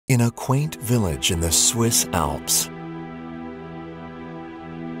in a quaint village in the Swiss Alps.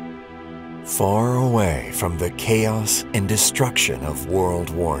 Far away from the chaos and destruction of World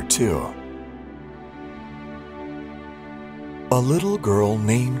War II, a little girl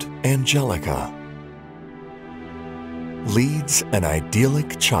named Angelica leads an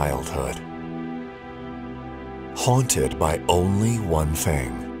idyllic childhood, haunted by only one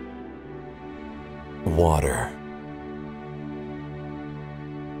thing: water.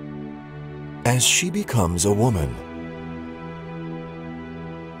 As she becomes a woman,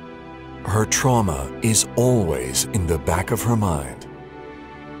 her trauma is always in the back of her mind.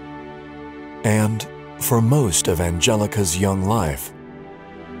 And for most of Angelica's young life,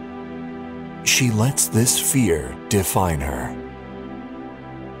 she lets this fear define her.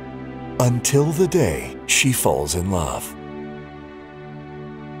 Until the day she falls in love.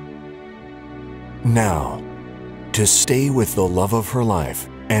 Now, to stay with the love of her life,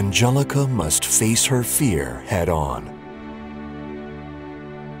 Angelica must face her fear head-on.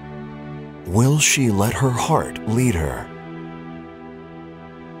 Will she let her heart lead her?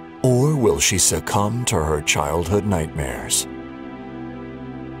 Or will she succumb to her childhood nightmares?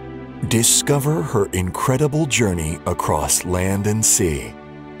 Discover her incredible journey across land and sea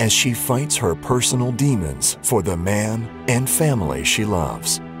as she fights her personal demons for the man and family she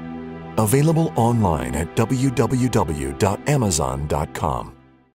loves. Available online at www.amazon.com.